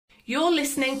You're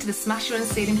listening to the Smash Your Own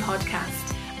Ceiling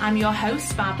podcast. I'm your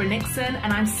host, Barbara Nixon,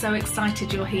 and I'm so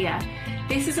excited you're here.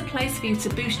 This is a place for you to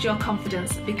boost your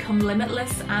confidence, become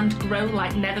limitless, and grow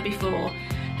like never before.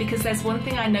 Because there's one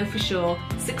thing I know for sure,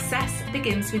 success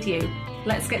begins with you.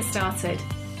 Let's get started.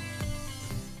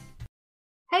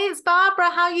 Hey, it's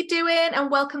Barbara. How are you doing? And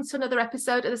welcome to another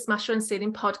episode of the Smash Your Own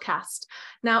Ceiling podcast.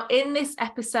 Now, in this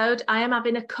episode, I am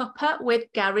having a cuppa with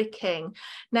Gary King.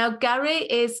 Now, Gary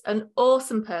is an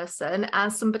awesome person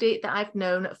and somebody that I've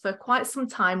known for quite some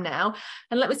time now.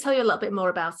 And let me tell you a little bit more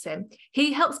about him.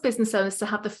 He helps business owners to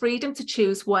have the freedom to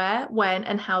choose where, when,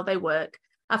 and how they work.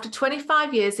 After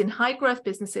 25 years in high-growth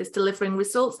businesses delivering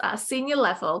results at a senior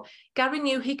level, Gary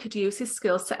knew he could use his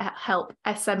skills to help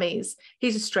SMEs.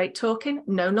 He's a straight-talking,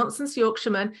 no-nonsense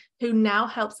Yorkshireman who now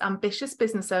helps ambitious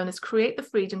business owners create the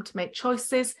freedom to make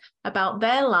choices about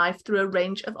their life through a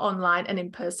range of online and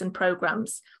in-person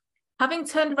programs. Having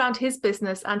turned around his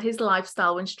business and his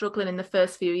lifestyle when struggling in the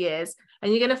first few years,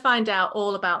 and you're going to find out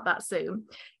all about that soon,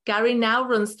 Gary now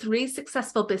runs 3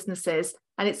 successful businesses,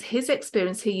 and it's his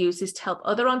experience he uses to help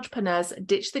other entrepreneurs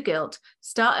ditch the guilt,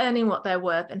 start earning what they're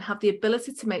worth, and have the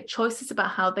ability to make choices about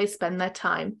how they spend their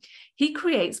time. He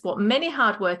creates what many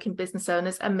hardworking business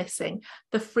owners are missing,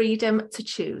 the freedom to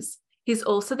choose. He's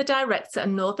also the director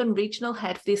and Northern Regional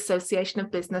Head for the Association of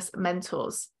Business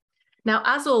Mentors. Now,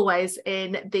 as always,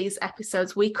 in these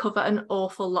episodes, we cover an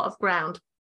awful lot of ground.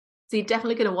 So you're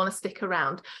definitely going to want to stick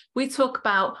around. We talk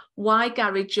about why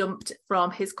Gary jumped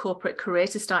from his corporate career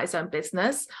to start his own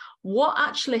business, what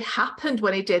actually happened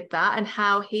when he did that, and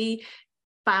how he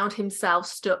found himself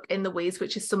stuck in the weeds,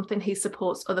 which is something he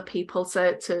supports other people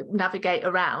to navigate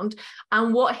around,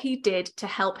 and what he did to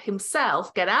help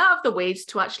himself get out of the weeds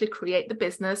to actually create the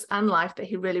business and life that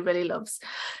he really, really loves.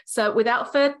 So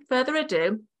without further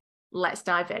ado, let's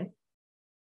dive in.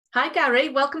 Hi, Gary.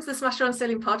 Welcome to the Smash Your Own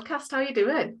Ceiling podcast. How are you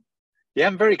doing? Yeah,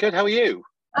 I'm very good. How are you?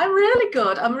 I'm really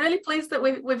good. I'm really pleased that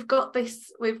we've got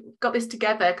this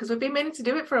together because we've been meaning to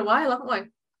do it for a while, haven't we?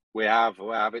 We have.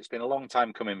 It's been a long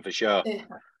time coming for sure.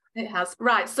 It has.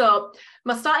 Right. So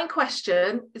my starting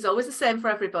question is always the same for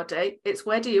everybody. It's,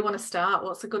 where do you want to start?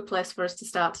 What's a good place for us to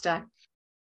start today?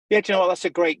 Yeah, do you know what? That's a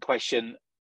great question.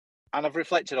 And I've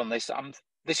reflected on this.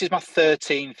 This is my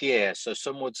 13th year. So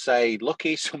some would say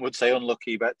lucky, some would say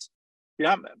unlucky. But,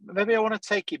 maybe I want to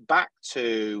take it back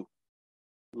to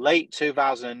late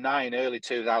 2009, early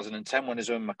 2010, when I was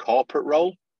in my corporate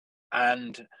role.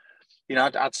 And,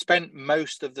 I'd spent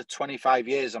most of the 25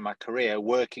 years of my career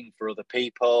working for other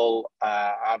people.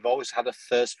 I've always had a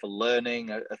thirst for learning,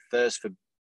 a thirst for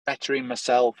bettering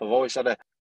myself. I've always had a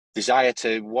desire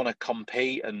to want to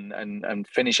compete and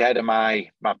finish ahead of my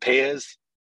peers.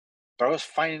 But I was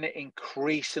finding it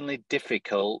increasingly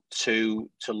difficult to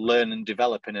learn and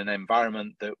develop in an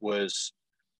environment that was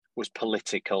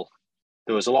political.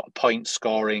 There was a lot of point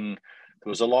scoring. There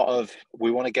was a lot of,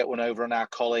 we want to get one over on our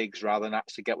colleagues rather than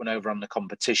actually get one over on the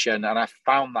competition. And I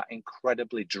found that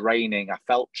incredibly draining. I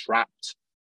felt trapped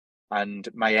and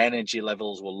my energy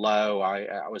levels were low.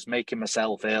 I was making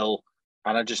myself ill,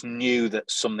 and I just knew that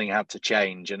something had to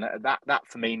change. And that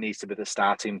for me needs to be the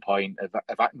starting point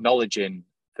of acknowledging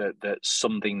that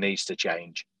something needs to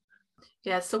change.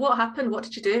 Yeah. So what happened? What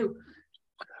did you do?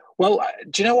 Well,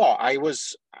 do you know what? I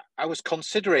was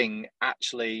considering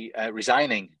actually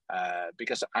resigning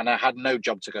because I had no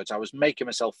job to go to. I was making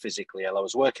myself physically ill. I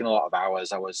was working a lot of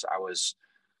hours. I was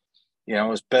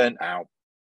burnt out,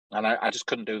 and I just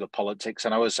couldn't do the politics.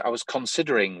 And I was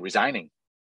considering resigning.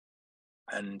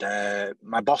 And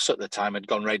my boss at the time had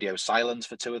gone radio silence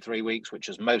for 2 or 3 weeks, which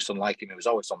was most unlike him. He was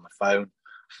always on the phone.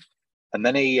 And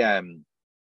then he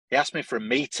asked me for a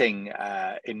meeting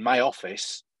in my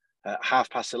office at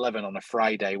 11:30 on a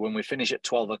Friday when we finish at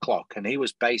 12 o'clock. And he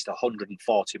was based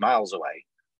 140 miles away.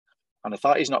 And I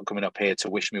thought, he's not coming up here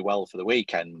to wish me well for the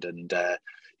weekend. And,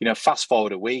 fast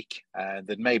forward a week,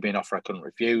 there'd made me an offer I couldn't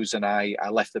refuse. And I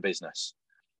left the business.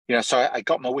 So I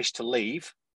got my wish to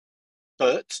leave.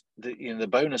 But the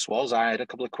bonus was I had a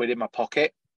couple of quid in my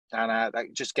pocket. And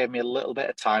that just gave me a little bit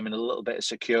of time and a little bit of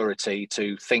security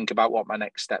to think about what my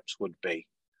next steps would be.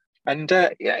 And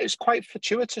it was quite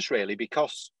fortuitous, really,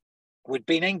 because we'd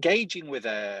been engaging with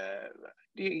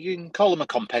you can call them a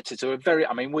competitor.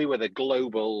 We were the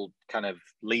global kind of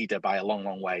leader by a long,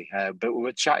 long way. But we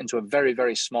were chatting to a very,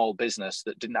 very small business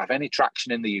that didn't have any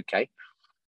traction in the UK.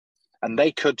 And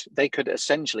they could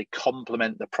essentially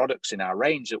complement the products in our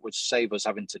range that would save us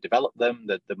having to develop them,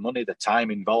 the money, the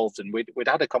time involved. And we'd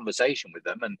had a conversation with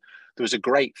them, and there was a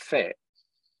great fit.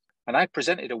 And I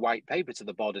presented a white paper to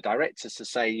the board of directors to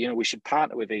say, we should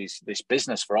partner with this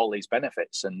business for all these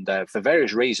benefits. And for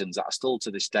various reasons that I still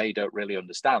to this day don't really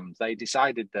understand, they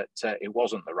decided that it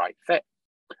wasn't the right fit.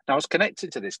 Now, I was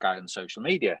connected to this guy on social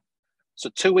media. So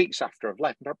 2 weeks after I've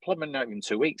left, probably not even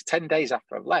 2 weeks, 10 days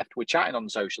after I've left, we're chatting on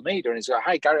social media. And he's like,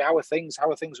 "Hi, Gary, how are things? How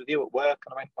are things with you at work?"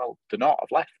 And I went, "Well, they're not.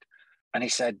 I've left." And he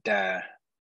said,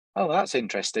 "Oh, that's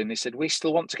interesting." He said, "We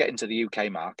still want to get into the UK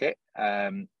market.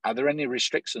 Are there any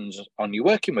restrictions on you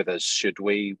working with us? Should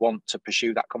we want to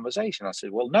pursue that conversation?" I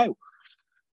said, "Well, no."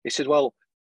 He said, "Well,"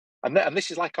 and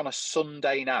this is like on a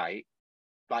Sunday night,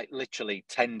 like literally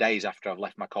 10 days after I've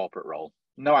left my corporate role.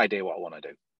 No idea what I want to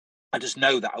do. I just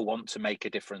know that I want to make a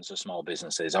difference to small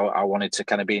businesses. I wanted to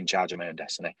kind of be in charge of my own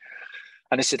destiny.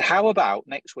 And he said, "How about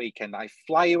next weekend I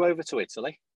fly you over to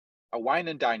Italy, I wine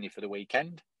and dine you for the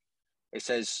weekend." It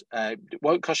says, "It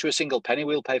won't cost you a single penny.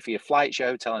 We'll pay for your flights, your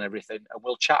hotel and everything. And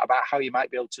we'll chat about how you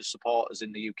might be able to support us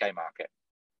in the UK market."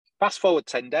 Fast forward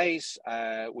 10 days,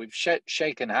 we've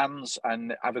shaken hands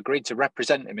and I've agreed to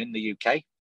represent him in the UK,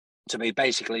 to be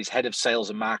basically his head of sales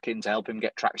and marketing to help him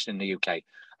get traction in the UK.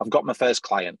 I've got my first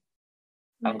client.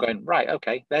 I'm going, right,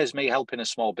 okay, there's me helping a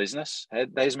small business.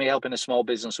 There's me helping a small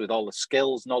business with all the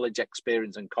skills, knowledge,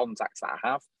 experience, and contacts that I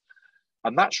have.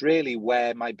 And that's really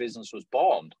where my business was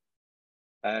born,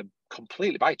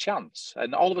 completely by chance.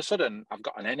 And all of a sudden, I've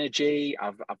got an energy,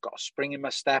 I've got a spring in my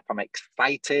step, I'm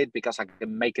excited because I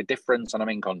can make a difference and I'm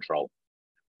in control.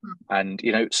 And,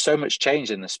 so much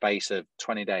change in the space of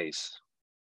 20 days.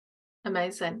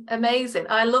 Amazing.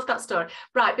 I love that story.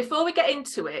 Right, before we get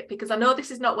into it, because I know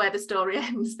this is not where the story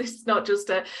ends. This is not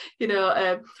just an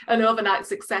overnight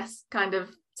success kind of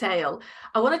tale.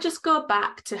 I want to just go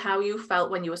back to how you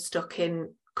felt when you were stuck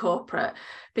in corporate,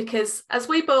 because as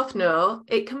we both know,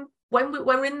 it can, when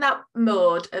we're in that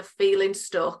mode of feeling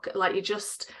stuck, like you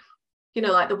just,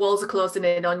 like the walls are closing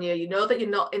in on you, that you're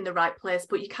not in the right place,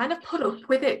 but you kind of put up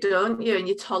with it, don't you? And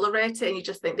you tolerate it and you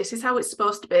just think this is how it's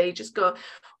supposed to be. You just go,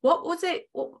 what was it?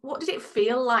 What did it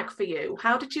feel like for you?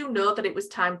 How did you know that it was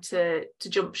time to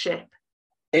jump ship?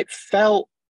 It felt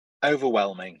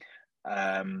overwhelming.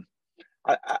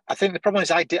 I think the problem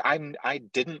is I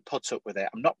didn't put up with it.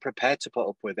 I'm not prepared to put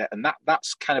up with it. And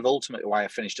that's kind of ultimately why I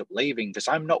finished up leaving, because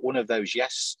I'm not one of those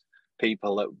yes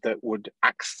people that would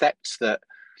accept that,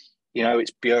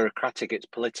 it's bureaucratic, it's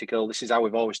political, this is how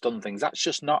we've always done things. That's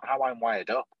just not how I'm wired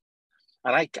up.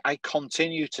 And I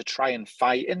continue to try and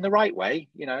fight in the right way.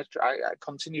 I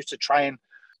continue to try and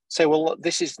say, well, look,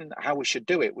 this isn't how we should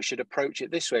do it. We should approach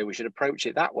it this way. We should approach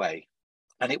it that way.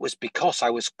 And it was because I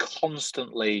was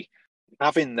constantly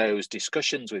having those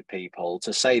discussions with people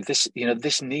to say this,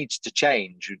 this needs to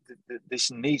change. This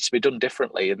needs to be done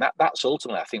differently. And that's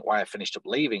ultimately, I think, why I finished up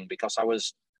leaving, because I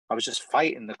was just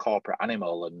fighting the corporate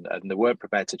animal and they weren't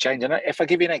prepared to change. And if I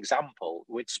give you an example,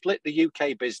 we'd split the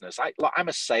UK business. I'm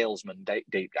a salesman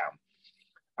deep down.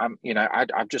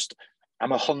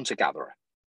 I'm a hunter gatherer.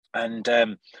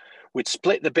 And we'd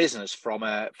split the business from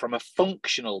a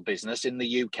functional business in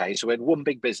the UK. So we had one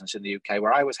big business in the UK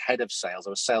where I was head of sales. I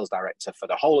was sales director for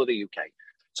the whole of the UK.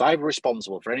 So I'm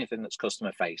responsible for anything that's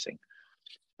customer facing.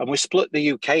 And we split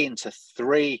the UK into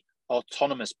 3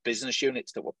 autonomous business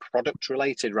units that were product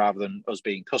related rather than us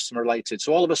being customer related.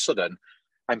 So all of a sudden,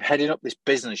 I'm heading up this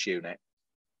business unit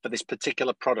for this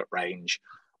particular product range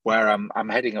where I'm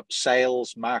heading up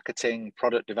sales, marketing,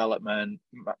 product development,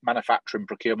 manufacturing,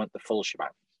 procurement, the full shebang.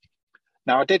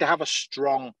 Now, I did have a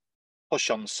strong push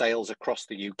on sales across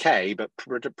the UK, but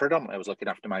predominantly I was looking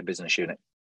after my business unit.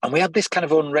 And we had this kind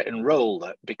of unwritten rule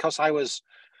that because I was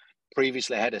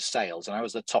previously head of sales and I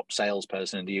was the top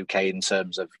salesperson in the UK in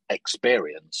terms of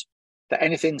experience, that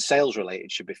anything sales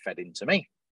related should be fed into me.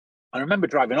 I remember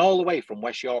driving all the way from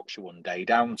West Yorkshire one day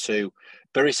down to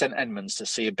Bury St Edmunds to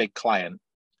see a big client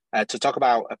to talk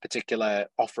about a particular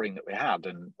offering that we had.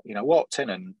 And, walked in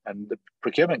and the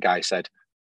procurement guy said,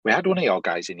 "We had one of your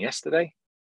guys in yesterday.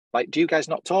 Like, do you guys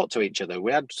not talk to each other?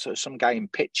 We had some guy in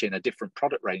pitching a different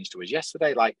product range to us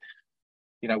yesterday. Like,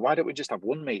 why don't we just have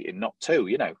one meeting, not 2,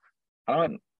 And I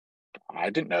went, I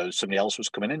didn't know somebody else was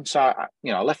coming in. So, I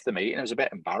left the meeting. I was a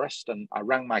bit embarrassed. And I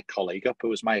rang my colleague up, who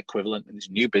was my equivalent in this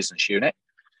new business unit.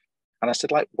 And I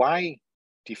said, why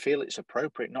do you feel it's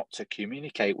appropriate not to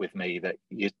communicate with me that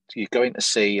you're going to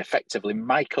see effectively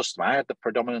my customer? I had the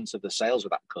predominance of the sales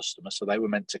with that customer, so they were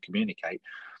meant to communicate.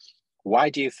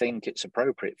 Why do you think it's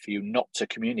appropriate for you not to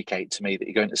communicate to me that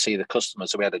you're going to see the customer?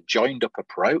 So we had a joined up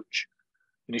approach.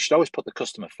 And you should always put the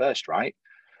customer first, right?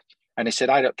 And he said,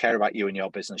 "I don't care about you and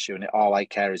your business unit. All I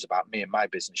care is about me and my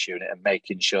business unit and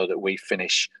making sure that we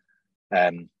finish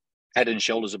head and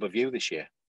shoulders above you this year."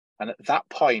 And at that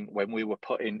point, when we were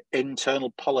putting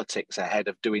internal politics ahead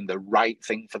of doing the right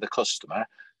thing for the customer,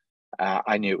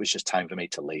 I knew it was just time for me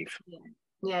to leave.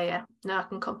 Yeah. No, I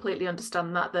can completely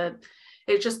understand that.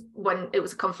 It just, when it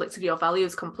was a conflict of your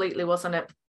values completely, wasn't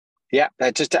it? Yeah,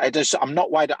 I'm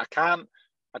not wide.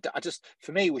 I just,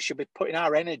 for me, we should be putting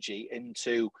our energy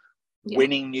into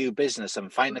winning new business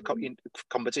and finding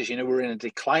competition. You know, we're in a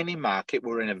declining market.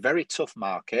 We're in a very tough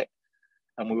market.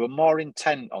 And we were more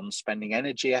intent on spending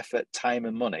energy, effort, time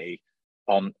and money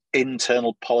on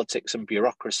internal politics and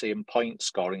bureaucracy and point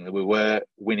scoring than we were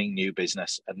winning new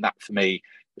business. And that, for me,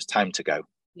 was time to go.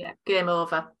 Yeah, game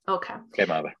over. Okay. Game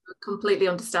over. I completely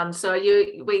understand. So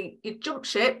you jump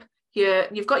ship,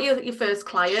 you've got your first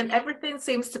client, everything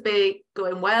seems to be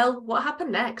going well. What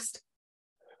happened next?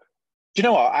 Do you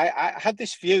know what? I had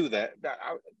this view that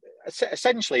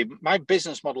essentially my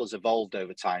business model has evolved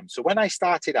over time. So when I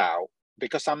started out,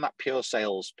 because I'm that pure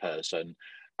salesperson,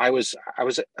 I was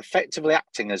effectively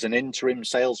acting as an interim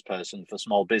salesperson for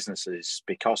small businesses,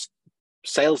 because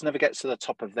sales never gets to the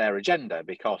top of their agenda,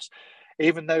 because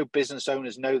even though business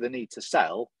owners know the need to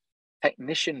sell,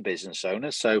 technician business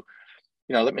owners, so,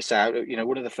 you know, let me say, you know,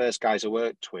 one of the first guys I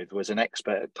worked with was an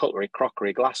expert at cutlery,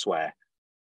 crockery, glassware.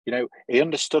 You know, he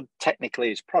understood technically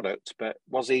his product, but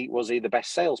was he the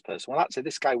best salesperson? Well, actually,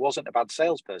 this guy wasn't a bad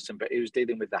salesperson, but he was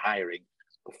dealing with the hiring,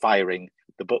 the firing,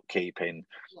 the bookkeeping,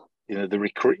 you know, the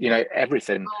recruit, you know,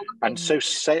 everything. And so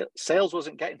sales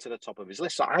wasn't getting to the top of his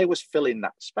list. So I was filling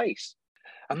that space.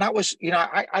 And that was, you know,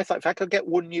 I thought if I could get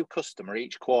one new customer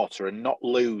each quarter and not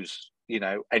lose, you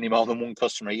know, any more than one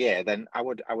customer a year, then I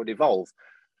would evolve.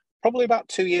 Probably about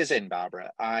 2 years in,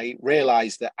 Barbara, I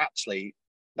realized that actually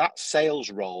that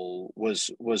sales role was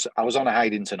I was on a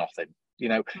hide into nothing. You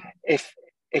know,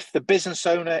 if the business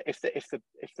owner, if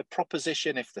the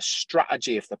proposition, if the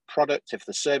strategy, if the product, if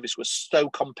the service was so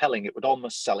compelling, it would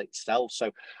almost sell itself.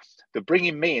 So they're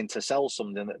bringing me in to sell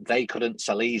something that they couldn't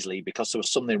sell easily because there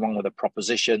was something wrong with the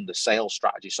proposition, the sales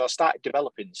strategy. So I started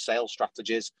developing sales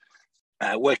strategies,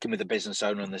 working with the business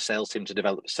owner and the sales team to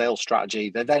develop the sales strategy.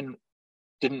 They then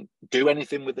didn't do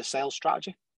anything with the sales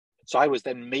strategy. So I was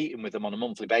then meeting with them on a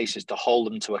monthly basis to hold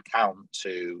them to account,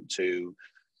 to you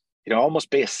know, almost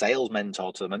be a sales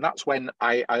mentor to them. And that's when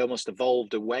I almost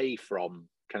evolved away from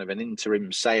kind of an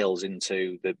interim sales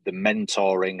into the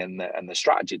mentoring and the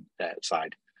strategy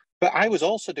side. But I was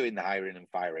also doing the hiring and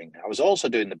firing. I was also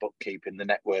doing the bookkeeping, the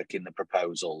networking, the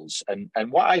proposals. And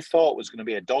what I thought was going to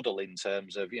be a doddle in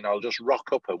terms of, you know, I'll just rock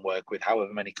up and work with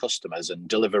however many customers and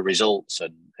deliver results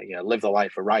and, you know, live the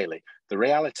life of Riley. The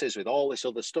reality is, with all this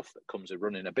other stuff that comes with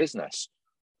running a business,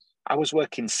 I was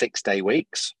working 6-day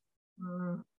weeks.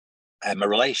 My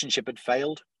relationship had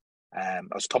failed. I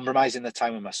was compromising the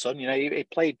time with my son. You know, he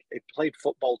played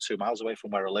football 2 miles away from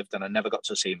where I lived, and I never got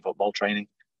to see him football training.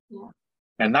 Yeah.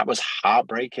 And that was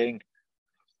heartbreaking.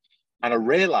 And I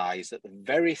realized that the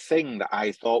very thing that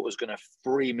I thought was going to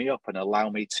free me up and allow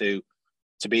me to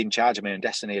be in charge of my own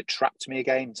destiny had trapped me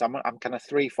again. So I'm kind of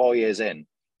 3-4 years in,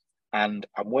 and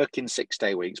I'm working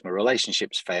 6-day weeks. My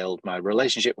relationship's failed. My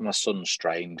relationship with my son's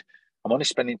strained. I'm only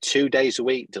spending 2 days a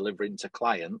week delivering to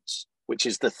clients, which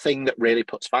is the thing that really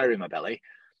puts fire in my belly.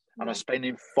 And I'm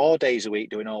spending 4 days a week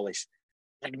doing all this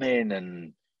admin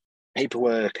and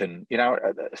paperwork. And, you know,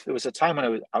 there was a time when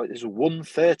it was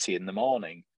 1:30 in the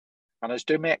morning, and I was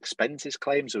doing my expenses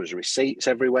claims. There was receipts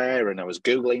everywhere, and I was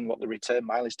Googling what the return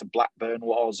mileage to Blackburn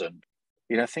was, and,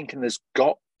 you know, thinking there's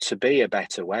got to be a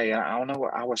better way. I don't know.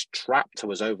 I was trapped. I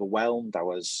was overwhelmed. I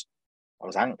was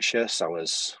anxious. I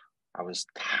was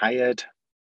tired.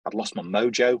 I'd lost my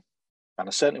mojo, and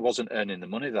I certainly wasn't earning the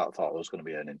money that I thought I was going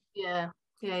to be earning. Yeah.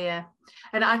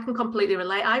 And I can completely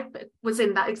relate. I was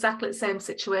in that exactly same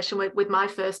situation with my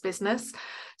first business.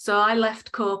 So I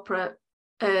left corporate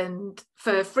and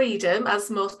for freedom,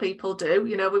 as most people do.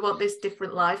 You know, we want this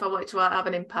different life. I want to have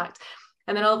an impact.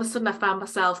 And then all of a sudden I found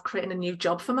myself creating a new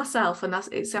job for myself. And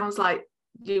it sounds like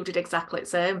you did exactly the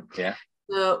same. Yeah.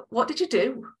 So what did you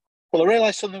do? Well, I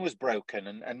realised something was broken,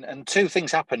 and two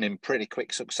things happened in pretty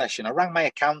quick succession. I rang my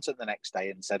accountant the next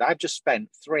day and said, I've just spent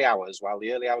 3 hours while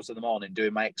the early hours of the morning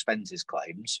doing my expenses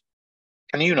claims.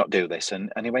 Can you not do this? And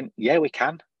he went, yeah, we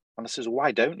can. And I says,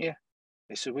 why don't you?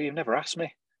 He said, well, you've never asked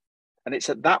me. And it's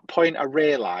at that point I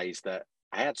realised that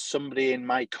I had somebody in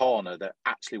my corner that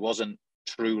actually wasn't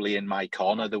truly in my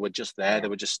corner. They were just there. They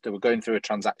were going through a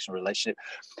transactional relationship.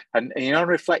 And you know, on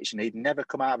reflection, he'd never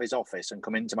come out of his office and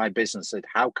come into my business and said,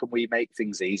 how can we make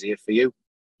things easier for you?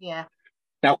 Yeah.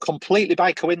 Now, completely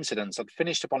by coincidence, I'd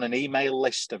finished up on an email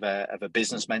list of a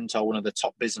business mentor, one of the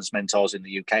top business mentors in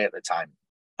the UK at the time.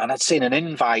 And I'd seen an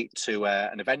invite to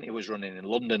an event he was running in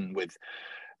London with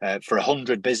for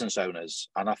 100 business owners.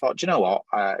 And I thought, do you know what?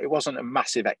 It wasn't a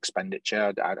massive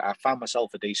expenditure. I found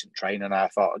myself a decent trainer, and I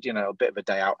thought, you know, a bit of a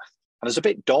day out. And I was a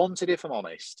bit daunted, if I'm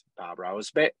honest, Barbara. I was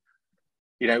a bit,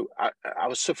 you know, I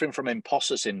was suffering from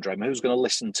imposter syndrome. Who's going to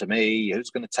listen to me? Who's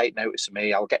going to take notice of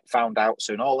me? I'll get found out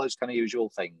soon. All those kind of usual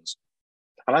things.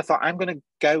 And I thought, I'm going to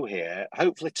go here,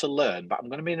 hopefully to learn, but I'm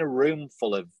going to be in a room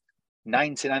full of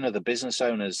 99 other business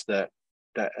owners that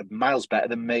are miles better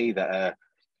than me, that are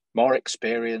more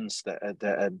experienced, that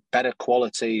are better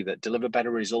quality, that deliver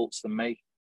better results than me.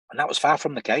 And that was far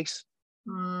from the case.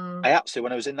 I actually,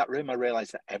 when I was in that room, I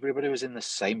realized that everybody was in the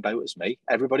same boat as me.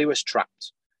 Everybody was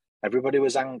trapped. Everybody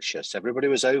was anxious. Everybody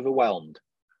was overwhelmed.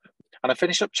 And I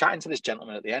finished up chatting to this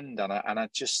gentleman at the end, and I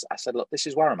said, look, this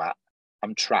is where I'm at.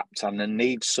 I'm trapped, and I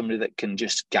need somebody that can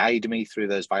just guide me through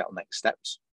those vital next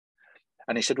steps.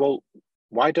 And he said, well,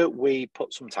 why don't we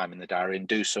put some time in the diary and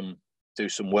do some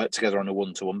work together on a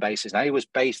one-to-one basis? Now, he was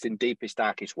based in deepest,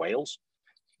 darkest Wales.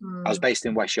 I was based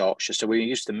in West Yorkshire, so we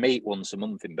used to meet once a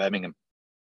month in Birmingham.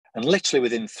 And literally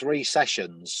within 3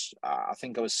 sessions, I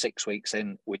think I was 6 weeks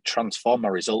in, we'd transformed my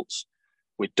results.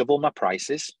 We'd doubled my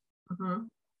prices. Mm-hmm.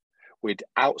 We'd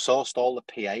outsourced all the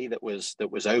PA that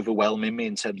was overwhelming me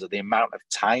in terms of the amount of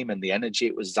time and the energy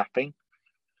it was zapping.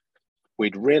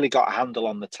 We'd really got a handle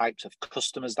on the types of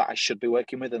customers that I should be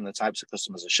working with and the types of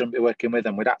customers I shouldn't be working with.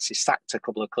 And we'd actually sacked a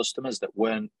couple of customers that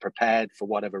weren't prepared for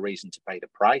whatever reason to pay the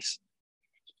price.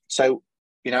 So,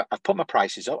 you know, I've put my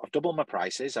prices up. I've doubled my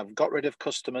prices. I've got rid of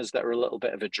customers that are a little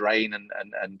bit of a drain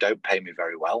and don't pay me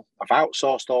very well. I've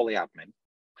outsourced all the admin.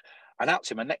 And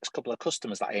actually, my next couple of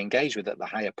customers that I engaged with at the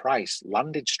higher price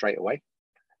landed straight away.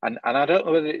 And I don't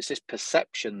know whether it's this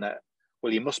perception that,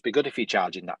 well, you must be good if you're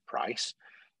charging that price.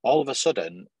 All of a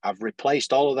sudden, I've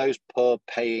replaced all of those poor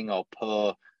paying or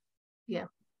poor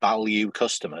value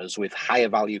customers with higher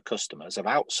value customers. I've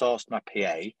outsourced my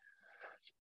PA.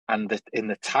 And in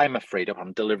the time I've freed up,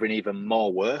 I'm delivering even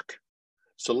more work.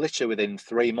 So literally within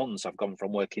 3 months, I've gone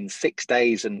from working 6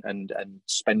 days and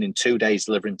spending 2 days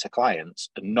delivering to clients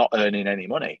and not earning any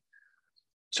money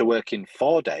to working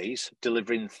 4 days,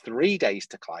 delivering 3 days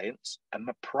to clients, and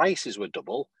my prices were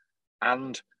double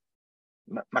and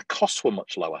my costs were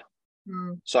much lower.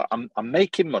 So I'm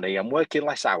making money, I'm working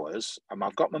less hours, and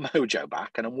I've got my mojo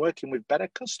back, and I'm working with better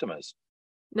customers.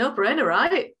 No brainer,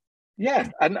 right? Yeah,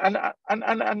 and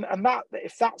that,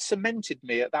 if that cemented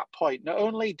me at that point, not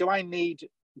only do I need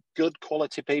good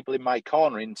quality people in my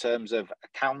corner in terms of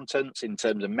accountants, in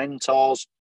terms of mentors,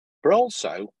 but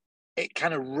also it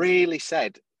kind of really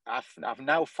said, I've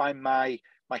now found my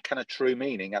kind of true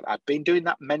meaning. I've been doing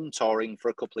that mentoring for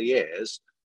a couple of years,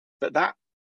 but that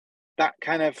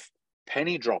kind of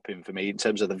penny dropping for me in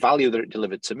terms of the value that it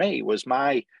delivered to me was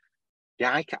I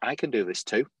can do this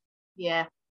too. Yeah.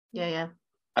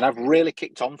 And I've really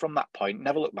kicked on from that point,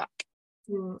 never looked back.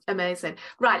 Amazing.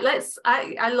 Right,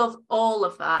 I love all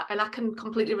of that, and I can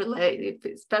completely relate.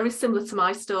 It's very similar to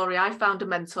my story. I found a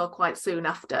mentor quite soon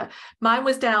after. Mine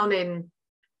was down in,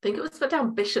 I think it was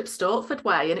down Bishop Stortford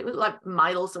way, and it was like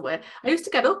miles away. I used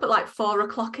to get up at like 4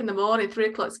 o'clock in the morning, 3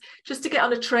 o'clock, just to get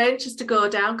on a train, just to go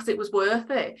down, because it was worth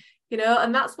it. You know,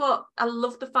 and that's what I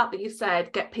love, the fact that you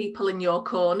said, get people in your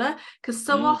corner, because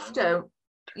so often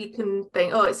you can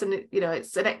think, oh, it's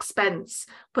an expense,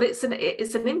 but it's an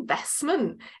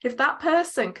investment. If that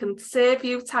person can save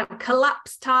you time,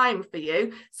 collapse time for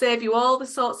you, save you all the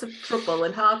sorts of trouble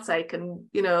and heartache, and,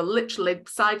 you know, literally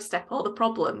sidestep all the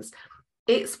problems,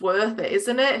 it's worth it,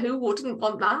 isn't it? Who wouldn't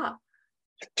want that?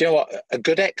 Do you know what? A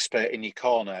good expert in your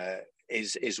corner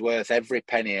is worth every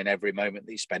penny and every moment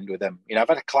that you spend with them. You know, I've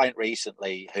had a client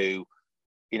recently who,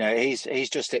 you know, he's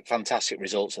just hit fantastic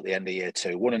results at the end of year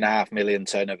 2, 1.5 million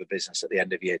turnover business at the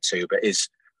end of year 2. But is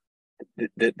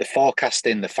the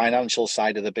forecasting, the financial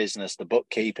side of the business, the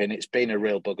bookkeeping, it's been a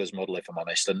real bugger's muddle, if I'm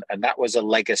honest. And that was a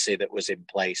legacy that was in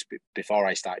place before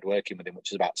I started working with him,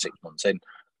 which is about 6 months in.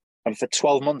 And for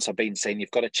 12 months, I've been saying,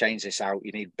 you've got to change this out.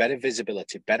 You need better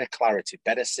visibility, better clarity,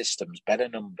 better systems, better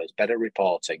numbers, better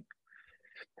reporting.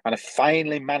 And I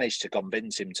finally managed to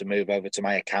convince him to move over to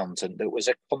my accountant. That was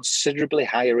a considerably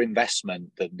higher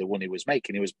investment than the one he was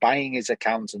making. He was buying his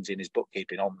accountancy and his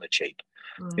bookkeeping on the cheap.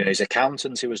 You know, his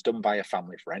accountancy was done by a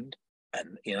family friend.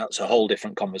 And, you know, that's a whole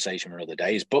different conversation for another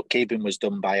day. His bookkeeping was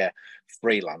done by a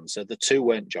freelancer. The two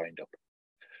weren't joined up.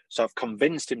 So I've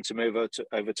convinced him to move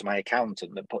over to my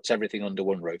accountant that puts everything under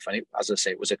one roof. And as I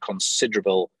say, it was a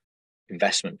considerable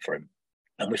investment for him.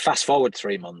 And we fast forward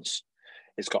 3 months.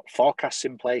 He's got forecasts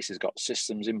in place. He's got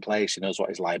systems in place. He knows what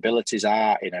his liabilities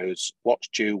are. He knows what's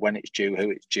due, when it's due,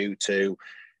 who it's due to.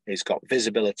 He's got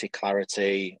visibility,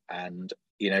 clarity. And,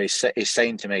 you know, he's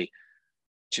saying to me,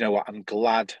 do you know what? I'm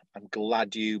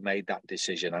glad you made that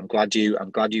decision. I'm glad you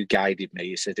guided me.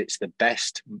 You said it's the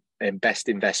best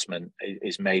investment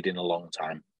is made in a long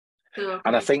time. Okay.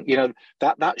 And I think,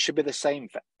 that should be the same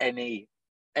for any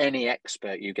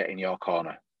expert you get in your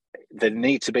corner. They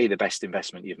need to be the best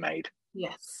investment you've made.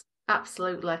 Yes,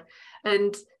 absolutely.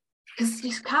 And because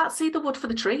you can't see the wood for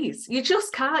the trees. You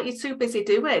just can't. You're too busy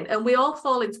doing. And we all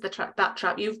fall into that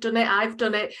trap. You've done it. I've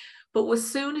done it. But as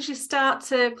soon as you start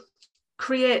to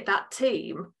create that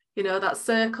team, that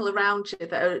circle around you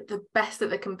that are the best that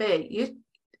they can be,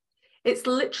 it's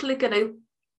literally going to,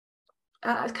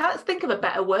 I can't think of a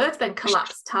better word than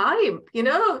collapse time,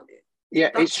 Yeah,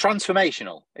 it's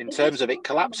transformational in terms of it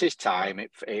collapses time.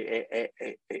 It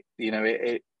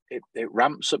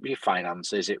ramps up your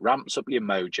finances. It ramps up your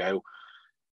mojo.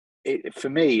 For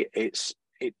me, it's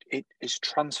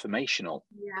transformational.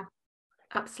 Yeah,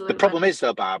 absolutely. The problem is,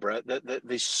 though, Barbara, that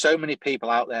there's so many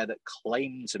people out there that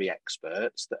claim to be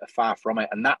experts that are far from it,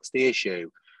 and that's the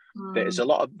issue. There's a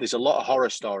lot of horror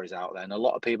stories out there, and a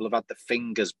lot of people have had their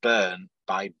fingers burnt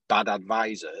by bad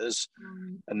advisors,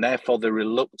 and therefore they're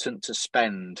reluctant to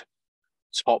spend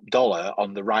top dollar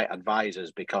on the right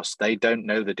advisors because they don't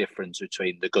know the difference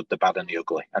between the good, the bad, and the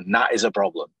ugly, and that is a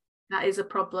problem. That is a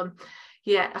problem.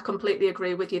 Yeah, I completely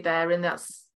agree with you there, and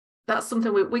that's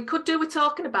something we could do with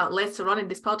talking about later on in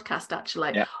this podcast,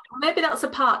 actually. Yeah. Maybe that's a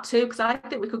part 2, because I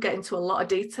think we could get into a lot of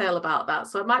detail about that.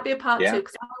 So it might be a part 2,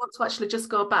 because I want to actually just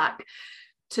go back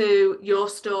to your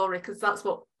story, because that's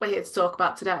what we're here to talk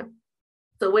about today.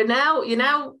 So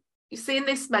you're seeing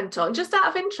this mentor, and just out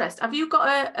of interest, have you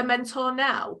got a mentor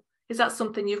now? Is that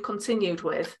something you've continued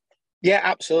with? Yeah,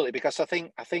 absolutely. Because I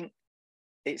think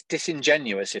it's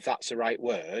disingenuous, if that's the right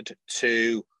word,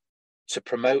 to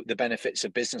promote the benefits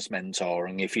of business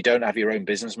mentoring if you don't have your own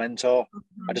business mentor.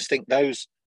 I just think those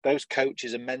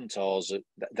coaches and mentors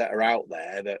that are out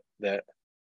there that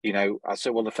I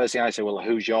said, well, the first thing I say, well,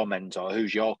 who's your mentor?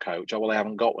 Who's your coach? Oh, well, I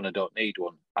haven't got one. I don't need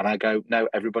one. And I go, no,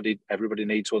 everybody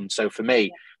needs one. So for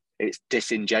me, it's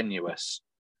disingenuous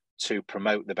to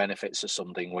promote the benefits of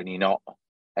something when you're not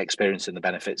experiencing the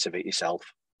benefits of it yourself.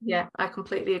 Yeah, I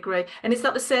completely agree. And is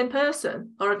that the same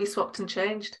person, or have you swapped and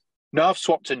changed? No, I've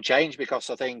swapped and changed, because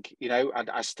I think,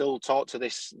 I still talk to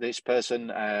this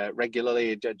person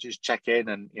regularly, just check in,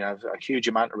 and, a huge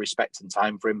amount of respect and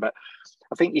time for him. But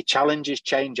I think your challenges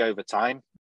change over time.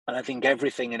 And I think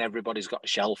everything and everybody's got a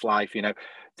shelf life.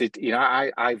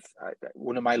 I've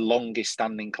one of my longest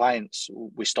standing clients,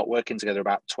 we stopped working together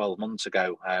about 12 months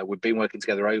ago. We've been working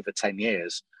together over 10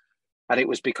 years. And it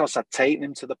was because I'd taken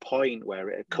him to the point where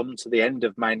it had come to the end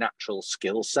of my natural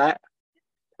skill set.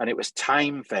 And it was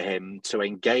time for him to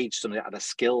engage somebody that had a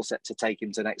skill set to take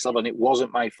him to the next level. And it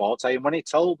wasn't my forte. And when he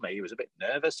told me, he was a bit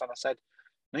nervous. And I said,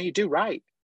 no, you do right.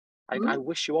 I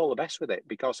wish you all the best with it,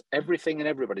 because everything and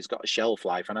everybody's got a shelf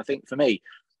life. And I think for me,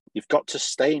 you've got to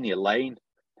stay in your lane.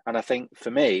 And I think for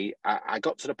me, I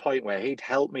got to the point where he'd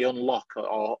help me unlock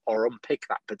or unpick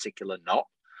that particular knot.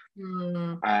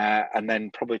 And then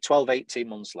probably 12, 18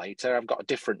 months later, I've got a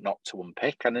different knot to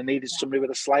unpick, and I needed somebody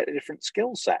with a slightly different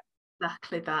skill set.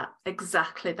 Exactly that.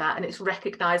 And it's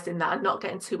recognizing that and not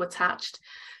getting too attached.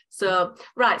 So,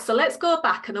 right. So let's go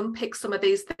back and unpick some of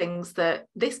these things that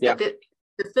the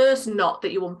first knot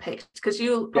that you unpicked, because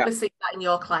you'll probably see that in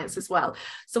your clients as well.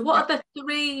 So what are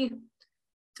the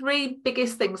three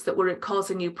biggest things that were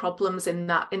causing you problems in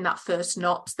that first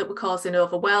knot, that were causing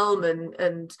overwhelm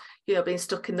and being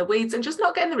stuck in the weeds and just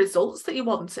not getting the results that you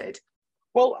wanted?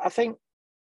 Well, I think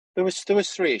there was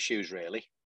 3 issues really.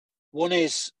 One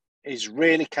is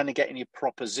really kind of getting your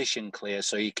proposition clear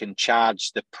so you can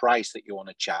charge the price that you want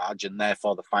to charge, and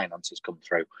therefore the finances come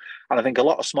through. And I think a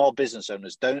lot of small business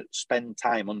owners don't spend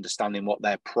time understanding what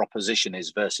their proposition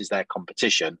is versus their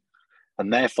competition,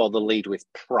 and therefore they lead with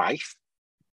price,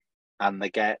 and they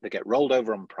get rolled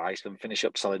over on price and finish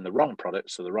up selling the wrong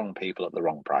products to the wrong people at the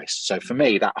wrong price. So for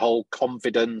me, that whole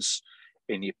confidence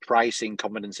in your pricing,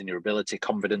 confidence in your ability,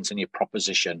 confidence in your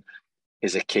proposition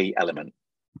is a key element.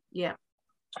 Yeah.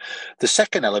 The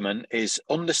second element is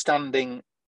understanding,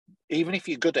 even if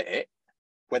you're good at it,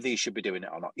 whether you should be doing it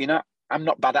or not. I'm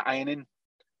not bad at ironing,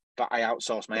 but I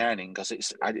outsource my ironing because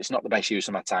it's not the best use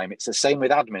of my time. It's the same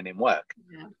with admin in work.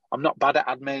 Yeah. I'm not bad at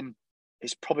admin.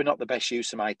 It's probably not the best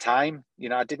use of my time.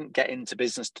 I didn't get into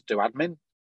business to do admin.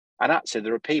 And actually,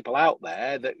 there are people out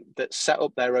there that set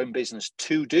up their own business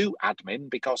to do admin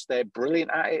because they're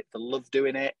brilliant at it. They love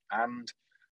doing it, and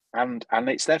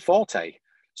it's their forte.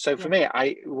 So for me,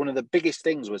 one of the biggest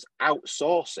things was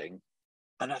outsourcing.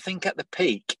 And I think at the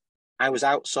peak, I was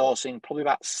outsourcing probably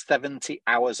about 70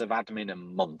 hours of admin a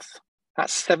month.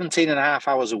 That's 17 and a half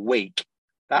hours a week.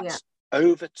 That's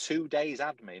over 2 days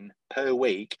admin per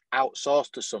week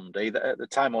outsourced to somebody that at the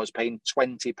time I was paying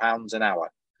 £20 an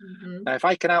hour. Mm-hmm. Now, if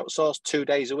I can outsource 2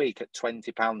 days a week at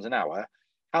 £20 an hour,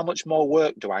 how much more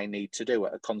work do I need to do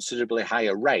at a considerably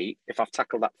higher rate if I've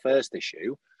tackled that first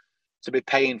issue to be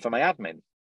paying for my admin?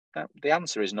 Now, the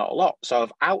answer is not a lot. So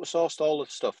I've outsourced all the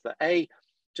stuff that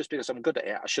just because I'm good at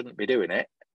it, I shouldn't be doing it.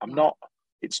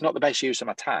 It's not the best use of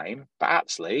my time, but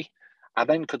actually I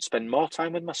then could spend more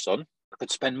time with my son. I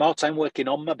could spend more time working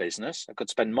on my business. I could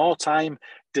spend more time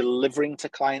delivering to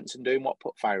clients and doing what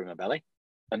put fire in my belly.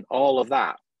 And all of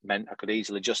that meant I could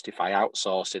easily justify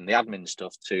outsourcing the admin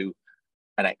stuff to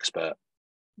an expert.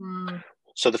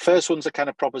 So the first one's a kind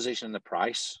of proposition and the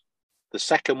price. The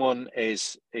second one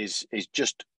is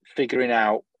just figuring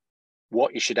out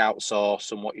what you should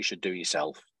outsource and what you should do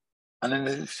yourself. And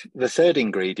then the third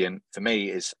ingredient for me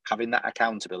is having that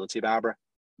accountability, Barbara.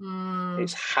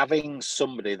 It's having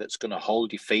somebody that's going to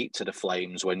hold your feet to the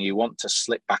flames when you want to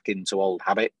slip back into old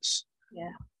habits.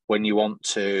 Yeah. When you want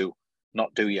to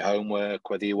not do your homework,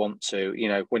 whether you want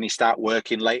to, when you start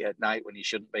working late at night when you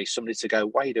shouldn't be, somebody to go,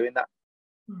 why are you doing that?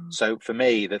 So for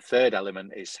me, the third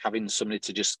element is having somebody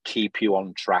to just keep you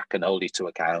on track and hold you to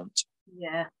account.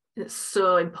 Yeah, it's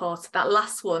so important. That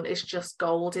last one is just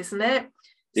gold, isn't it?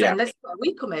 So Yeah. this is where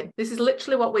we come in. This is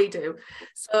literally what we do.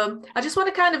 So I just want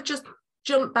to kind of just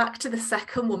jump back to the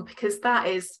second one, because that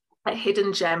is a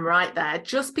hidden gem right there.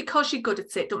 Just because you're good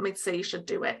at it don't mean to say you should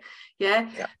do it. Yeah.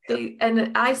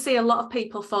 And I see a lot of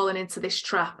people falling into this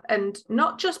trap, and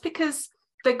not just because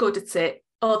they're good at it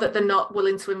or that they're not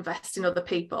willing to invest in other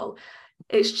people.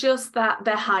 It's just that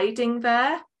they're hiding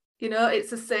there.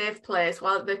 It's a safe place.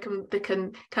 Well, they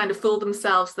can kind of fool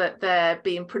themselves that they're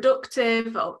being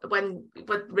productive, or when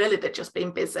really they're just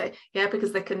being busy. Yeah,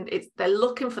 because they're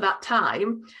looking for that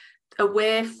time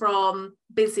away from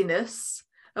busyness,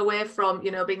 away from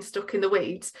being stuck in the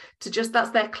weeds, to just, that's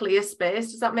their clear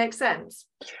space. Does that make sense?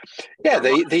 Yeah,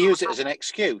 they use it as an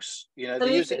excuse.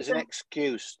 They use it as an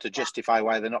excuse to justify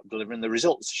why they're not delivering the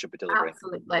results they should be delivering.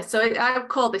 Absolutely. So I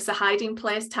call this a hiding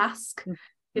place task.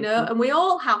 And we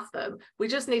all have them. We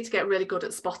just need to get really good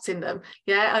at spotting them.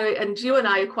 Yeah. And you and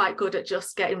I are quite good at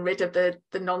just getting rid of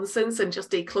the nonsense and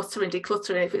just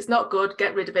decluttering. If it's not good,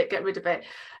 get rid of it.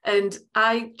 And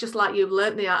I, just like you,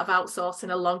 learned the art of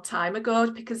outsourcing a long time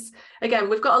ago, because again,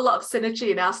 we've got a lot of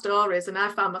synergy in our stories, and I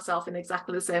found myself in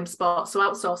exactly the same spot. So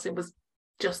outsourcing was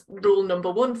just rule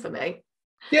number one for me.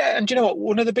 Yeah. And do you know what?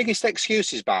 One of the biggest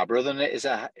excuses, Barbara, other than it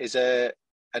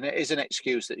is an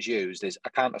excuse that's used, is I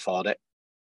can't afford it.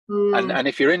 And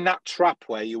if you're in that trap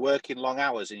where you're working long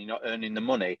hours and you're not earning the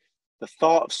money, the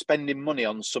thought of spending money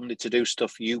on somebody to do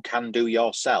stuff you can do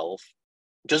yourself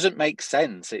doesn't make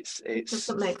sense. It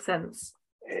doesn't make sense.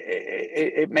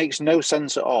 It makes no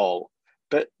sense at all.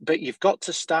 But you've got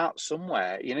to start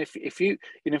somewhere.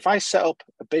 If I set up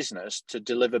a business to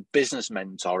deliver business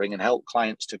mentoring and help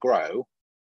clients to grow,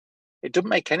 it doesn't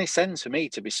make any sense for me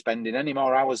to be spending any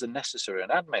more hours than necessary on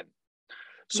admin.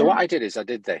 So what I did is I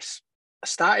did this. I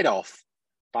started off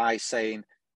by saying,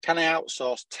 can I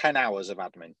outsource 10 hours of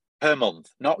admin per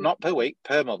month? Not per week,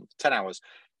 per month, 10 hours.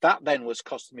 That then was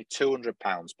costing me £200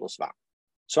 plus that.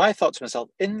 So I thought to myself,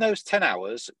 in those 10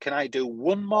 hours, can I do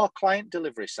one more client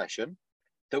delivery session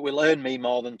that will earn me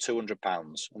more than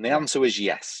 £200? And the answer was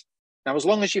yes. Now, as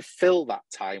long as you fill that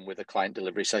time with a client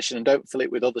delivery session and don't fill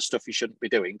it with other stuff you shouldn't be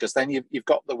doing, because then you've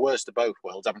got the worst of both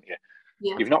worlds, haven't you?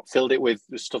 Yeah. You've not filled it with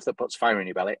stuff that puts fire in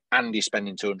your belly, and you're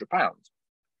spending £200.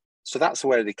 So that's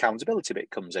where the accountability bit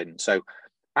comes in. So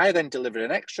I then delivered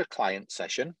an extra client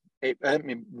session. It earned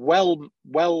me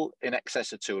well in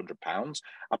excess of £200.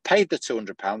 I paid the £200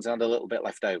 and had a little bit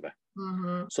left over.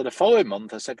 So the following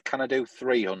month I said, can I do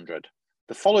 300?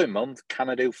 The following month, can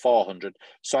I do 400?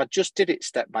 So I just did it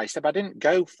step by step. I didn't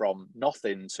go from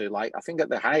nothing to, I think at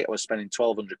the height I was spending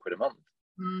 1,200 quid a month.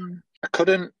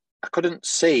 I couldn't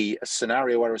see a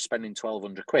scenario where I was spending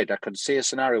 1,200 quid. I could see a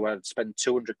scenario where I'd spend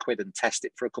 200 quid and test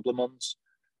it for a couple of months.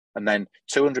 And then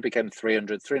 200 became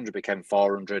 300, 300 became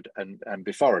 400. And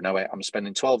before I know it, I'm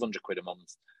spending 1,200 quid a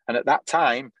month. And at that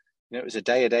time, it was a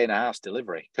day and a half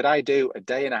delivery. Could I do a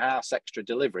day and a half extra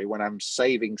delivery when I'm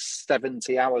saving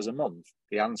 70 hours a month?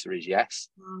 The answer is yes.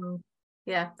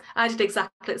 Yeah, I did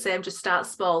exactly the same. Just start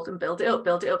small and build it up.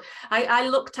 I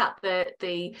looked at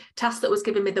the task that was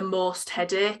giving me the most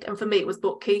headache, and for me it was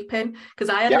bookkeeping, because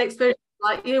I had an experience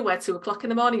like you where 2 o'clock in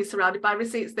the morning you're surrounded by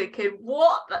receipts thinking,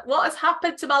 what has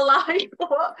happened to my life?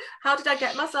 How did I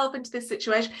get myself into this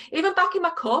situation? Even back in my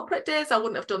corporate days I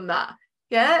wouldn't have done that.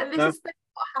 Yeah, and this is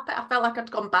what happened. I felt like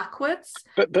I'd gone backwards.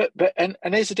 But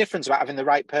there's a difference about having the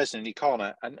right person in your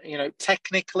corner. And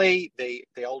technically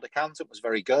the old accountant was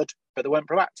very good. but they weren't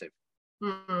proactive.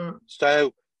 Mm.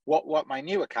 So what my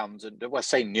new accountant, well, I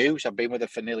say new, I've been with her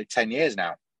for nearly 10 years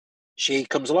now. She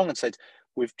comes along and said,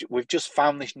 we've just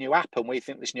found this new app and we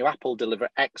think this new app will deliver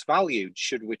X value.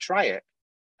 Should we try it?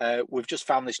 We've just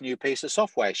found this new piece of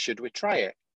software. Should we try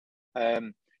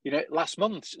it? Last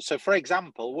month. So for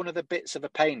example, one of the bits of a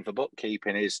pain for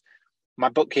bookkeeping is my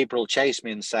bookkeeper will chase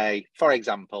me and say, for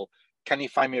example, can you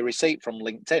find me a receipt from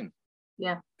LinkedIn?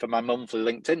 Yeah. For my monthly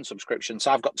LinkedIn subscription.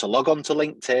 So I've got to log on to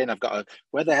LinkedIn. I've got to,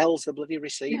 where the hell's the bloody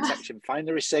receipt section? Find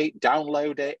the receipt,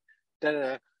 download it.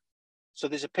 So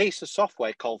there's a piece of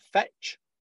software called Fetch,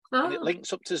 and it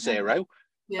links up to Xero.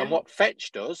 Yeah. And what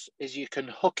Fetch does is you can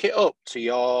hook it up to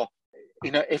your,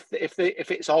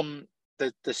 if it's on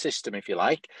the system, if you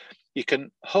like, you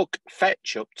can hook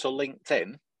Fetch up to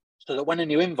LinkedIn, so that when a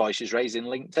new invoice is raised in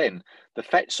LinkedIn, the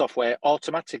Fetch software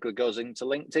automatically goes into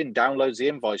LinkedIn, downloads the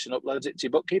invoice and uploads it to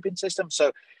your bookkeeping system.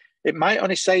 So it might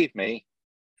only save me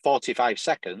 45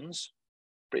 seconds,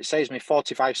 but it saves me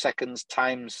 45 seconds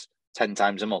times 10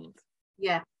 times a month.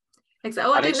 Yeah,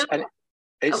 exactly. Oh, I didn't know.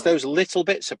 It's those little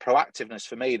bits of proactiveness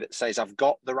for me that says I've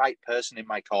got the right person in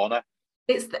my corner.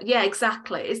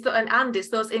 Exactly. It's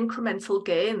those incremental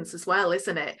gains as well,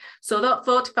 isn't it? So that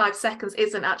 45 seconds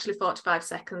isn't actually 45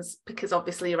 seconds because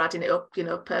obviously you're adding it up,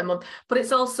 per month. But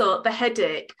it's also the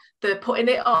headache, the putting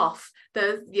it off,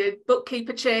 your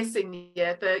bookkeeper chasing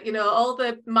you, all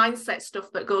the mindset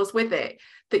stuff that goes with it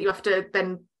that you have to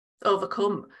then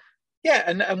overcome. Yeah,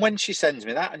 and when she sends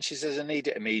me that and she says I need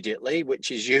it immediately,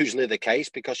 which is usually the case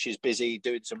because she's busy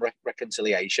doing some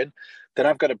reconciliation, then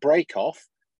I've got to break off.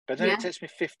 But then it takes me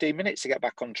 15 minutes to get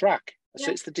back on track. So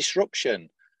it's the disruption.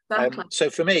 Exactly. So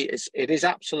for me, it is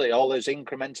absolutely all those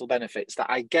incremental benefits that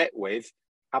I get with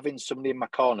having somebody in my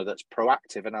corner that's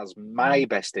proactive and has my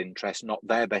best interest, not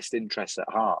their best interests at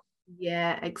heart.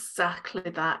 Yeah, exactly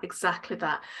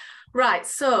that. Right,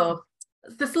 so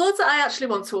there's loads that I actually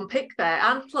want to unpick there.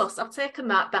 And plus, I've taken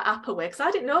that app away because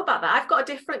I didn't know about that. I've got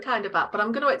a different kind of app, but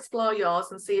I'm going to explore yours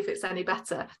and see if it's any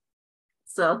better.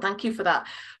 So thank you for that.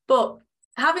 But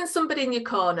having somebody in your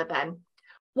corner then,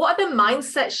 what are the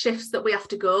mindset shifts that we have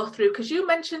to go through? Because you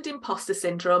mentioned imposter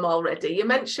syndrome already. You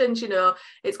mentioned,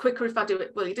 it's quicker if I do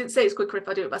it. Well, you didn't say it's quicker if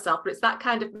I do it myself, but it's that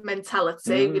kind of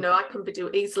mentality. I can be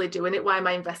easily doing it. Why am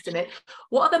I investing in it?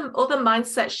 What are the other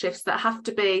mindset shifts that have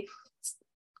to be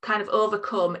kind of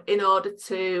overcome in order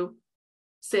to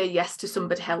say yes to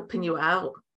somebody helping you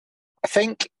out? I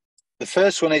think the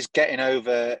first one is getting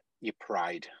over your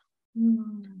pride.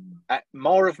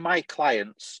 More of my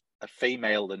clients are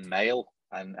female than male.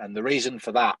 And the reason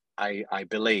for that, I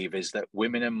believe, is that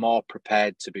women are more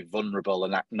prepared to be vulnerable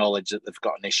and acknowledge that they've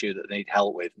got an issue that they need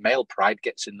help with. Male pride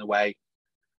gets in the way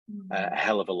a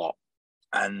hell of a lot.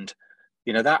 And,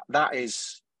 that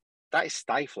is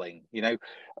stifling,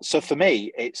 So for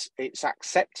me, it's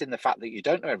accepting the fact that you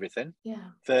don't know everything,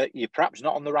 that you're perhaps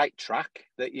not on the right track,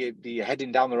 that you're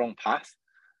heading down the wrong path,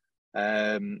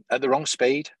 at the wrong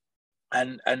speed.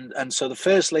 And so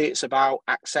firstly, it's about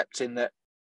accepting that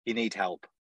you need help.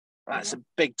 That's a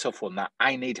big, tough one, that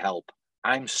I need help.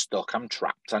 I'm stuck. I'm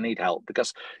trapped. I need help,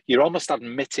 because you're almost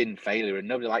admitting failure, and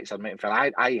nobody likes admitting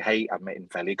failure. I hate admitting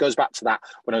failure. It goes back to that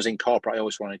when I was in corporate, I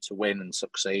always wanted to win and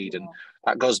succeed. And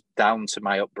that goes down to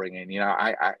my upbringing.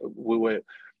 We were,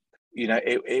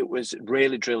 it was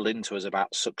really drilled into us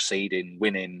about succeeding,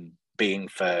 winning, being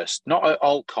first, not at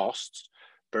all costs,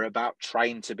 but about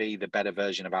trying to be the better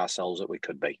version of ourselves that we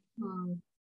could be.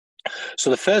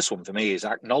 So the first one for me is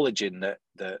acknowledging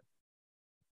that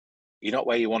you're not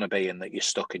where you want to be and that you're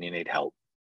stuck and you need help.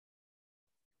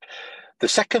 The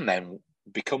second then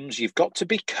becomes you've got to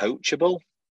be coachable.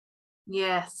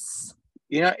 Yes.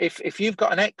 If you've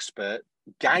got an expert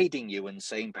guiding you and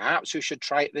saying, perhaps we should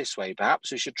try it this way,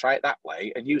 perhaps we should try it that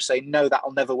way, and you say, no,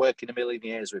 that'll never work in a million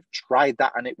years. We've tried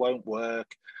that and it won't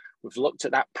work. We've looked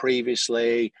at that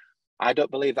previously. I don't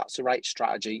believe that's the right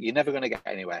strategy. You're never going to get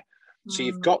anywhere. So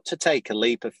you've got to take a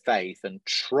leap of faith and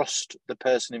trust the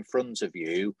person in front of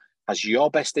you has your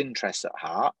best interests at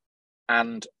heart,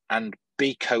 and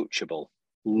be coachable,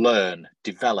 learn,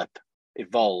 develop,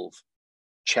 evolve,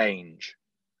 change.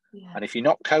 And if you're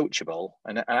not coachable,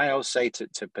 and I always say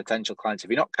to potential clients, if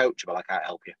you're not coachable, I can't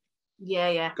help you.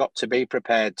 You've got to be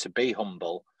prepared to be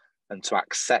humble and to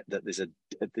accept that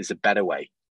there's a better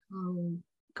way.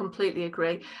 Completely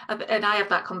agree. And I have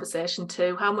that conversation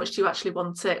too. How much do you actually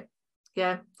want it?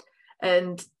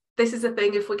 And this is the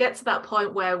thing, if we get to that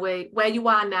point where you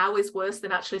are now is worse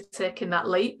than actually taking that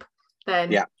leap,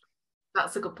 then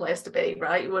that's a good place to be,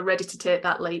 right? We're ready to take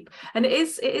that leap. And it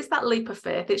is that leap of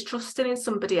faith. It's trusting in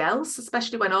somebody else,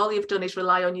 especially when all you've done is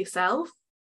rely on yourself.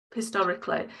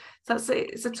 historically. So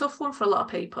it's a tough one for a lot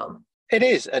of people. It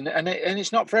is, and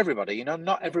it's not for everybody. You know,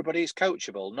 not everybody's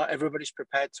coachable. Not everybody's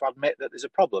prepared to admit that there's a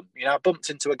problem. You know, I bumped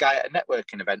into a guy at a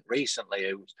networking event recently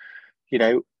who's, you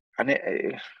know, and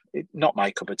it not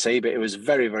my cup of tea, but it was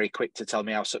very, very quick to tell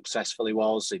me how successful he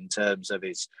was in terms of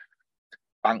his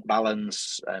bank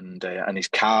balance and his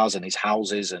cars and his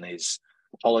houses and his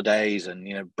holidays and,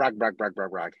 you know, brag.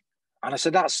 And I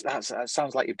said, that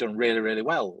sounds like you've done really, really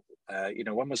well. You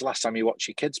know, when was the last time you watched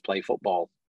your kids play football?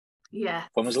 Yeah.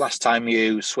 When was the last time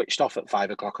you switched off at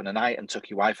 5 o'clock on a night and took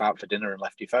your wife out for dinner and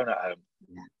left your phone at home?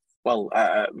 Yeah. Well,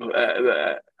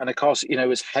 and of course, you know, it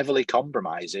was heavily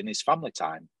compromising his family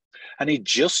time. And he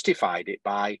justified it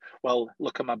by, well,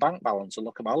 look at my bank balance and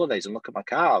look at my holidays and look at my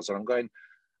cars. And I'm going,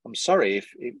 I'm sorry, if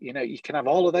you know, you can have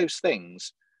all of those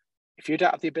things. If you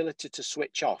don't have the ability to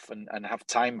switch off and have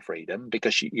time freedom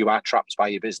because you are trapped by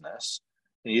your business,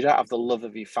 and you don't have the love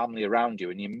of your family around you,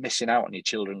 and you're missing out on your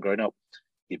children growing up,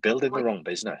 you're building the wrong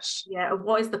business. Yeah, and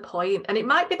what is the point? And it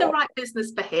might be the right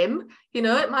business for him, you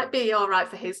know, it might be all right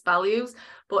for his values,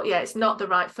 but yeah, it's not the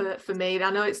right for me. And I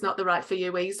know it's not the right for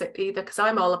you either, because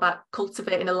I'm all about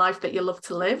cultivating a life that you love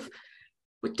to live.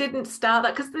 We didn't start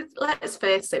that because, let's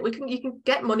face it, you can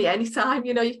get money anytime,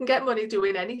 you know, you can get money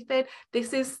doing anything.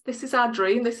 This is our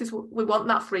dream. We want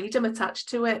that freedom attached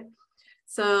to it.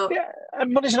 So yeah,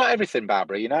 and money's not everything,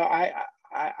 Barbara. You know,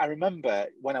 I remember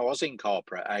when I was in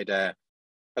corporate, I had a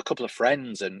couple of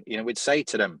friends, and you know, we'd say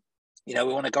to them, you know,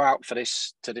 we want to go out to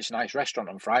this nice restaurant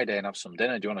on Friday and have some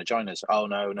dinner. Do you want to join us? Oh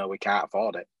no, we can't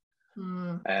afford it.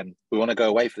 We want to go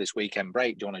away for this weekend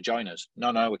break. Do you want to join us?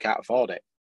 No, we can't afford it.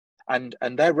 And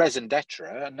their raison d'etre,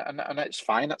 and it's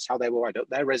fine. That's how they were wired up.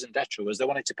 Their raison d'etre was they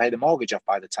wanted to pay the mortgage off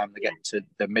by the time they get to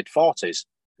the mid-40s.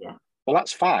 Yeah. Well,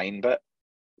 that's fine, but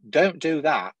don't do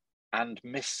that and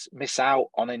miss out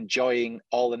on enjoying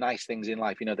all the nice things in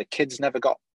life. You know, the kids never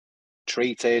got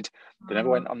treated. They never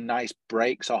went on nice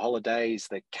breaks or holidays.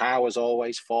 The car was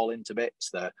always falling to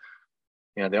bits. You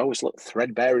know, they always looked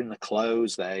threadbare in the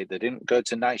clothes. They didn't go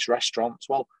to nice restaurants.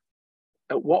 Well,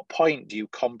 at what point do you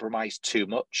compromise too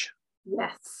much?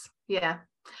 Yes. Yeah.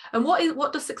 And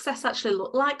what does success actually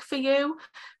look like for you?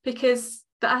 Because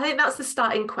I think that's the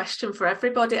starting question for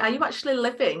everybody. Are you actually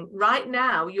living right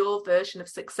now your version of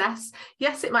success?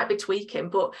 Yes, it might be tweaking,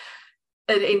 but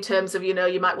in terms of, you know,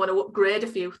 you might want to upgrade a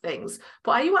few things,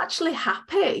 but are you actually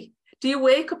happy? Do you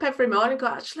wake up every morning and go,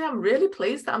 actually, I'm really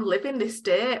pleased that I'm living this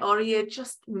day? Or are you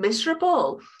just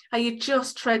miserable? Are you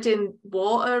just treading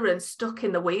water and stuck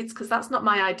in the weeds? Because that's not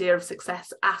my idea of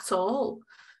success at all.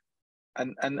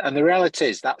 And the reality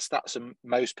is that's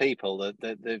most people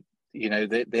that you know,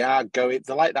 they are going,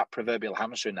 they're like that proverbial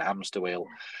hamster in the hamster wheel.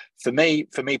 For me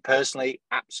personally,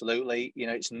 absolutely. You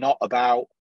know, it's not about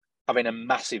having a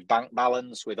massive bank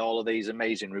balance with all of these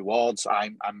amazing rewards.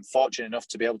 I'm fortunate enough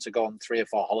to be able to go on 3 or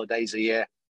 4 holidays a year.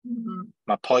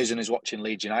 My poison is watching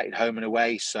Leeds United home and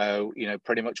away. So, you know,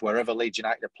 pretty much wherever Leeds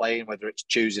United are playing, whether it's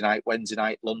Tuesday night, Wednesday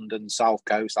night, London, South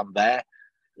Coast, I'm there.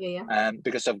 Yeah.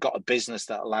 Because I've got a business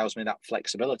that allows me that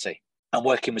flexibility. I'm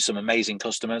working with some amazing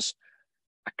customers.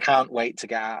 I can't wait to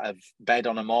get out of bed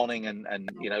on a morning and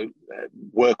you know,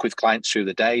 work with clients through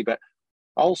the day. But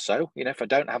also, you know, if I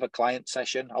don't have a client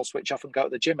session, I'll switch off and go to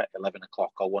the gym at 11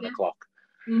 o'clock or 1 o'clock.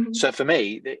 So for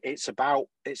me, it's about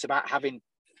having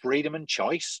freedom and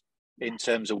choice in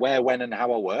terms of where, when, and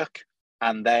how I work.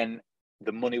 And then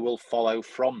the money will follow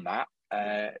from that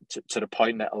to the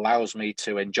point that allows me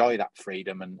to enjoy that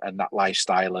freedom and that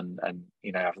lifestyle and,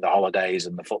 you know, the holidays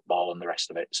and the football and the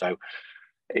rest of it. So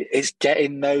it's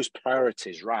getting those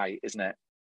priorities right, isn't it?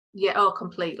 Yeah, oh,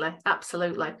 completely.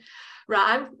 Absolutely.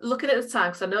 Right, I'm looking at the time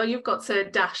because I know you've got to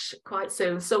dash quite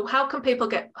soon. So how can people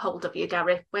get hold of you,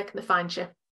 Gary? Where can they find you?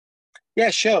 Yeah,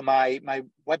 sure. My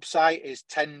website is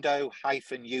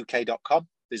tendo-uk.com.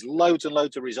 There's loads and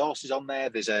loads of resources on there.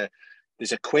 There's a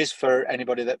quiz for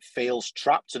anybody that feels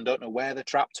trapped and don't know where they're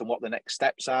trapped and what the next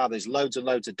steps are. There's loads and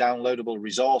loads of downloadable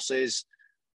resources,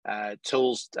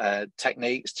 tools,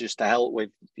 techniques just to help with,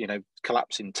 you know,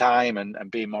 collapsing time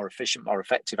and being more efficient, more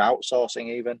effective, outsourcing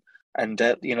even. And,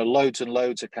 you know, loads and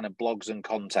loads of kind of blogs and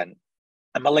content.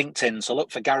 And my LinkedIn, so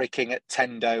look for Gary King at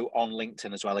Tendo on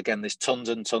LinkedIn as well. Again, there's tons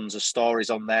and tons of stories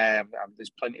on there.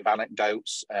 There's plenty of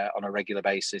anecdotes on a regular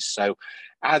basis. So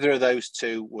either of those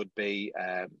two would be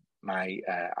my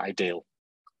ideal.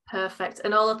 Perfect.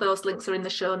 And all of those links are in the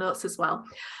show notes as well.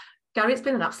 Gary, it's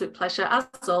been an absolute pleasure. As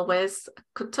always, I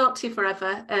could talk to you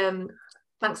forever.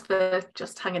 Thanks for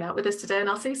just hanging out with us today, and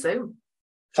I'll see you soon.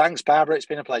 Thanks, Barbara. It's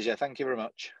been a pleasure. Thank you very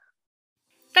much.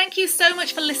 Thank you so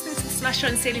much for listening to the Smash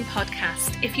Your Own Ceiling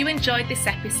podcast. If you enjoyed this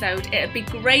episode, it'd be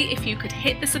great if you could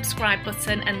hit the subscribe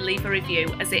button and leave a review,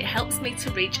 as it helps me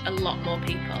to reach a lot more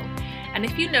people. And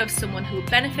if you know of someone who would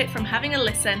benefit from having a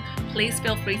listen, please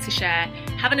feel free to share.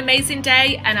 Have an amazing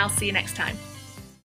day, and I'll see you next time.